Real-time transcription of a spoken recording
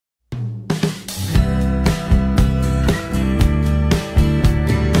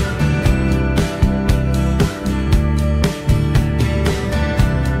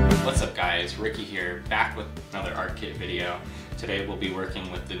today we'll be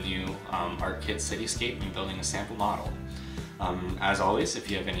working with the new Arckit Cityscape and building a sample model. As always, if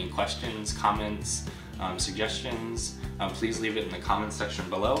you have any questions, comments, suggestions, please leave it in the comments section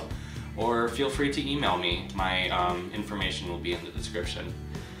below, or feel free to email me. My information will be in the description.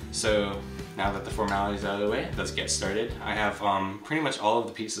 So now that the formalities are out of the way, let's get started. I have pretty much all of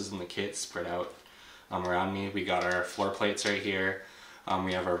the pieces in the kit spread out around me. We got our floor plates right here.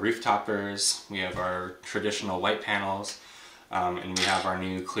 We have our roof toppers, we have our traditional white panels, and we have our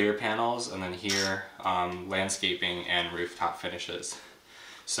new clear panels, and then here landscaping and rooftop finishes.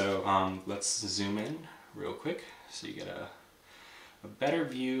 So let's zoom in real quick so you get a better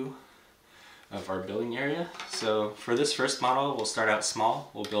view of our building area. So for this first model, we'll start out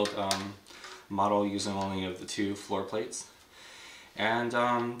small. We'll build a model using only of the 2 floor plates. And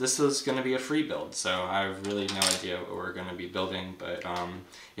this is going to be a free build, so I have really no idea what we're going to be building, but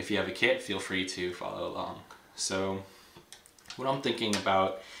if you have a kit, feel free to follow along. So what I'm thinking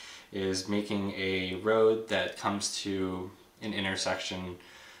about is making a road that comes to an intersection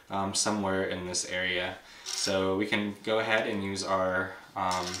somewhere in this area. So we can go ahead and use our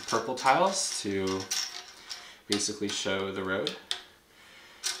purple tiles to basically show the road,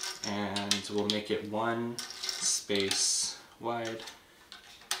 and we'll make it 1 space wide,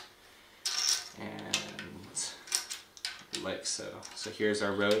 and like so. So here's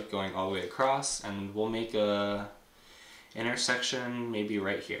our road going all the way across, and we'll make a intersection maybe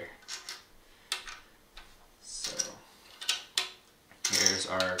right here. So here's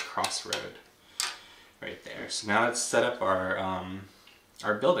our crossroad right there. So now let's set up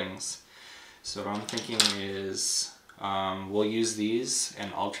our buildings. So what I'm thinking is we'll use these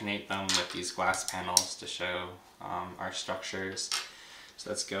and alternate them with these glass panels to show our structures. So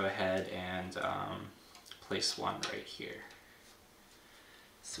let's go ahead and place one right here.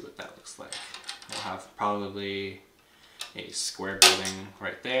 See what that looks like. We'll have probably a square building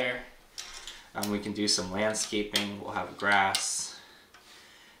right there. We can do some landscaping. We'll have grass.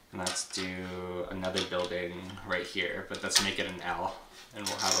 And let's do another building right here, but let's make it an L. And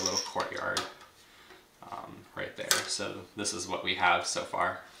we'll have a little courtyard right there. So this is what we have so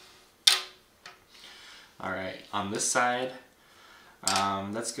far. Alright, on this side,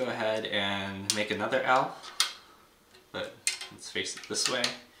 let's go ahead and make another L, but let's face it this way,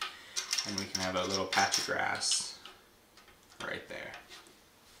 and we can have a little patch of grass right there.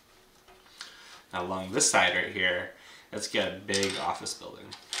 Now along this side right here, let's get a big office building.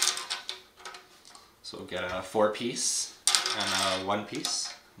 So we'll get a 4-piece and a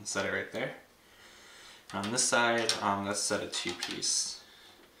 1-piece and set it right there. And on this side, let's set a 2-piece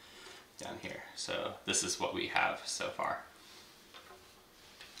down here. So this is what we have so far.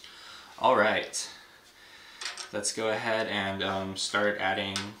 Alright, let's go ahead and start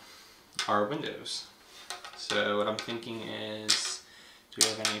adding our windows. So what I'm thinking is, do we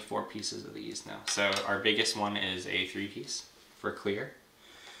have any 4 pieces of these? No. So our biggest one is a 3-piece for clear.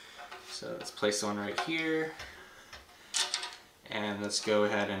 So let's place one right here, and let's go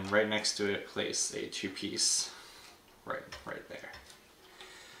ahead and right next to it place a 2-piece right there.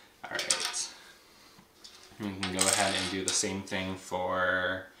 Alright, we can go ahead and do the same thing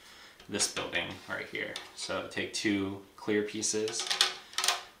for this building right here. So take 2 clear pieces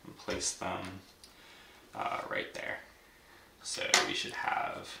and place them right there. So we should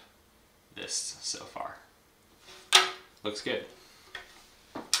have this so far. Looks good.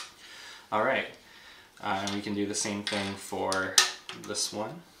 Alright, and we can do the same thing for this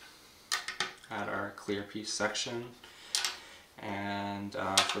one. Add our clear piece section. And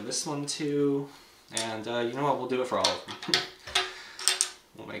for this one too, and you know what, we'll do it for all of them.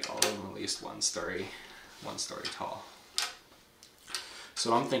 We'll make all of them at least 1 story tall.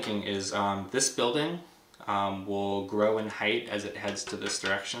 So what I'm thinking is this building will grow in height as it heads to this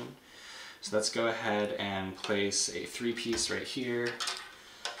direction. So let's go ahead and place a 3-piece right here,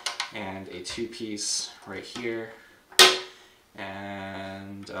 and a 2-piece right here,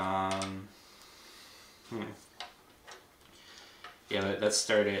 and yeah, let's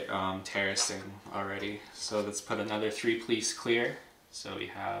start it terracing already. So let's put another 3-piece clear. So we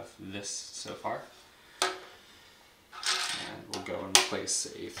have this so far. And we'll go and place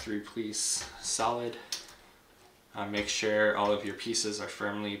a 3-piece solid. Make sure all of your pieces are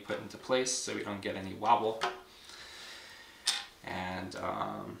firmly put into place so we don't get any wobble. And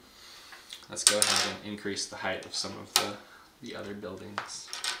let's go ahead and increase the height of some of the other buildings.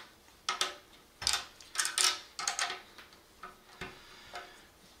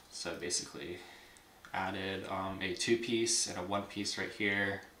 So basically added a 2-piece and a 1-piece right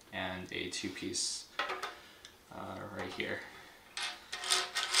here, and a 2-piece right here.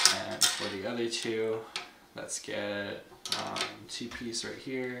 And for the other 2, let's get 2-piece right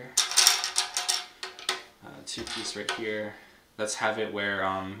here, 2-piece right here. Let's have it where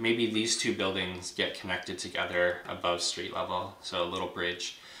maybe these two buildings get connected together above street level, so a little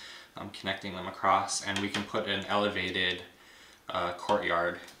bridge connecting them across, and we can put an elevated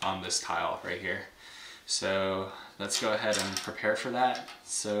courtyard on this tile right here. So let's go ahead and prepare for that.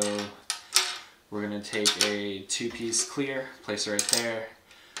 So we're going to take a 2-piece clear, place it right there,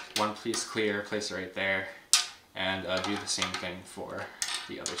 1-piece clear, place it right there, and do the same thing for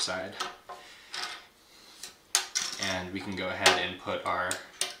the other side. And we can go ahead and put our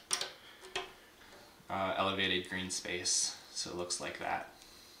elevated green space, so it looks like that.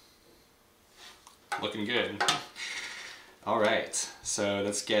 Looking good. Alright, so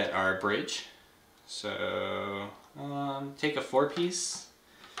let's get our bridge. So take a 4-piece,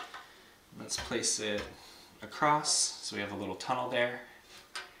 let's place it across, so we have a little tunnel there.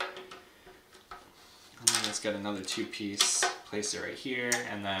 And then let's get another 2-piece, place it right here,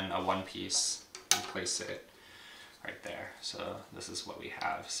 and then a 1-piece, and place it right there. So this is what we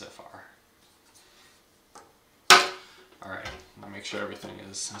have so far. Alright, I'll make sure everything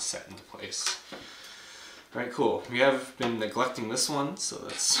is set into place. Alright, cool. We have been neglecting this one, so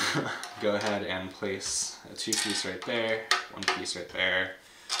let's go ahead and place a 2-piece right there, 1-piece right there.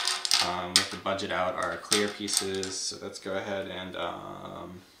 We have to budget out our clear pieces, so let's go ahead and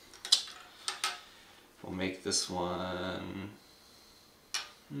we'll make this one,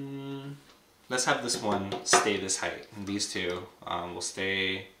 let's have this one stay this height, and these two will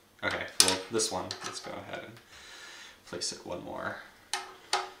stay, okay, well this one, let's go ahead and place it one more,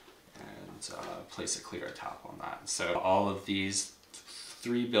 and place a clear top on that. So all of these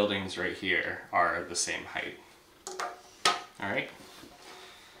 3 buildings right here are the same height. Alright.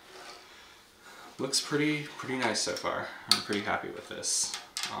 Looks pretty nice so far. I'm pretty happy with this.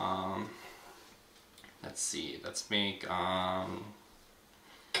 Let's see, let's make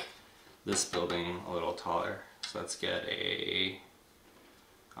this building a little taller. So let's get a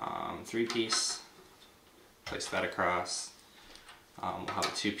 3-piece, place that across. We'll have a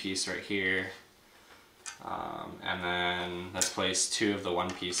 2-piece right here, and then let's place 2 of the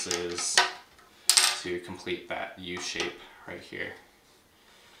 1-pieces to complete that U shape right here.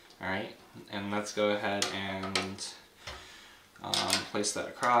 Alright, and let's go ahead and place that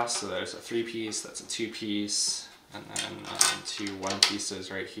across. So there's a 3-piece, that's a 2-piece, and then 2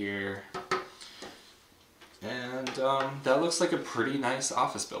 1-pieces right here. And that looks like a pretty nice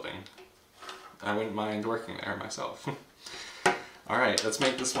office building. I wouldn't mind working there myself. Alright, let's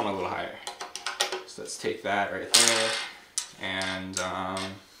make this one a little higher. So let's take that right there and go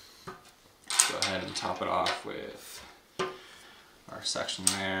ahead and top it off with our section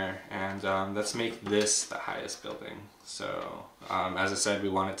there, and let's make this the highest building. So as I said, we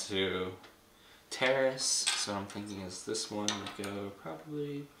want it to terrace, so I'm thinking is this one would go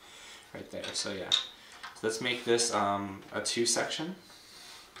probably right there. So yeah, so let's make this a 2-section.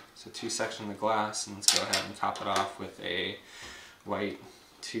 So 2-section of glass, and let's go ahead and top it off with a white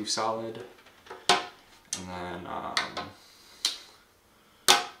 2 solid, and then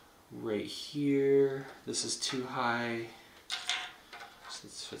right here, this is too high.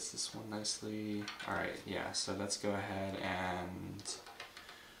 This fits this one nicely. Alright, yeah, so let's go ahead and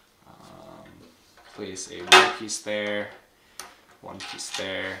place a 1-piece there, 1-piece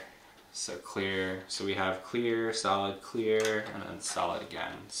there, so clear. So we have clear, solid, clear, and then solid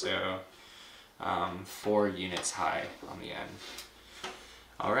again. So 4 units high on the end.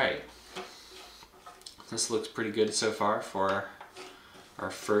 Alright, this looks pretty good so far for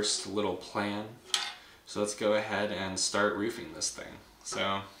our first little plan. So let's go ahead and start roofing this thing.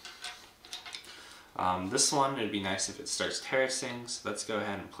 So this one, it'd be nice if it starts terracing, so let's go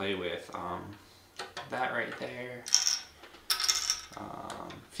ahead and play with that right there.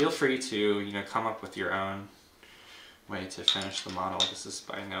 Feel free to come up with your own way to finish the model. This is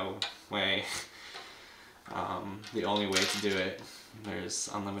by no way the only way to do it. There's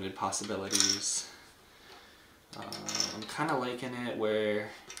unlimited possibilities. I'm kind of liking it where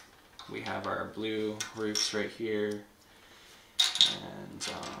we have our blue roofs right here. And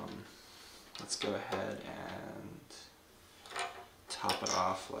let's go ahead and top it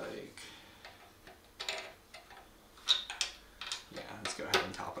off like, yeah, let's go ahead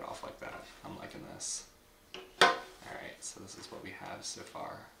and top it off like that. I'm liking this. Alright, so this is what we have so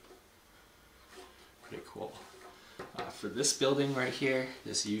far. Pretty cool. For this building right here,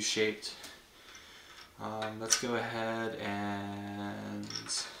 this U-shaped, let's go ahead and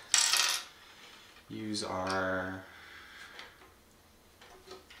use our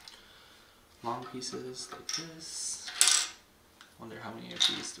long pieces like this. Wonder how many of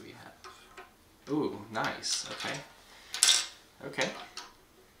these do we have? Ooh, nice. Okay. Okay.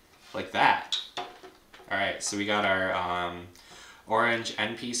 Like that. Alright, so we got our orange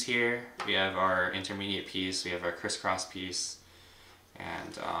end piece here. We have our intermediate piece. We have our crisscross piece.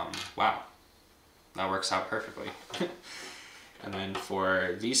 And wow, that works out perfectly. And then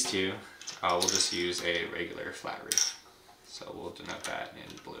for these two, we'll just use a regular flat roof. So we'll denote that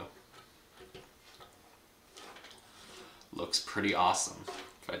in blue. Looks pretty awesome,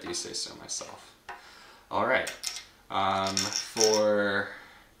 if I do say so myself. Alright, for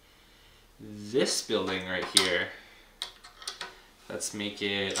this building right here, let's make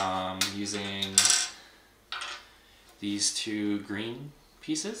it using these two green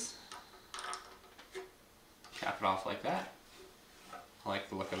pieces. Cap it off like that. I like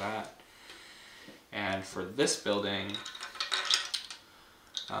the look of that. And for this building,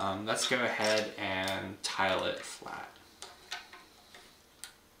 let's go ahead and tile it flat.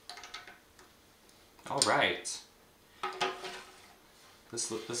 All right. This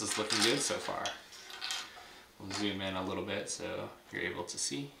is looking good so far. We'll zoom in a little bit so you're able to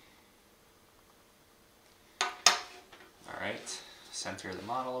see. All right, center the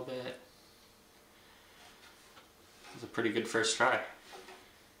model a bit. It's a pretty good first try.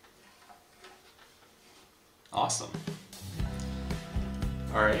 Awesome.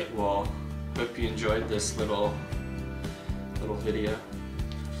 All right, well, hope you enjoyed this little video.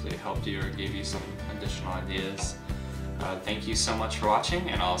 Hopefully it helped you or gave you some additional ideas. Thank you so much for watching,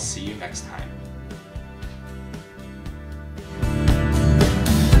 and I'll see you next time.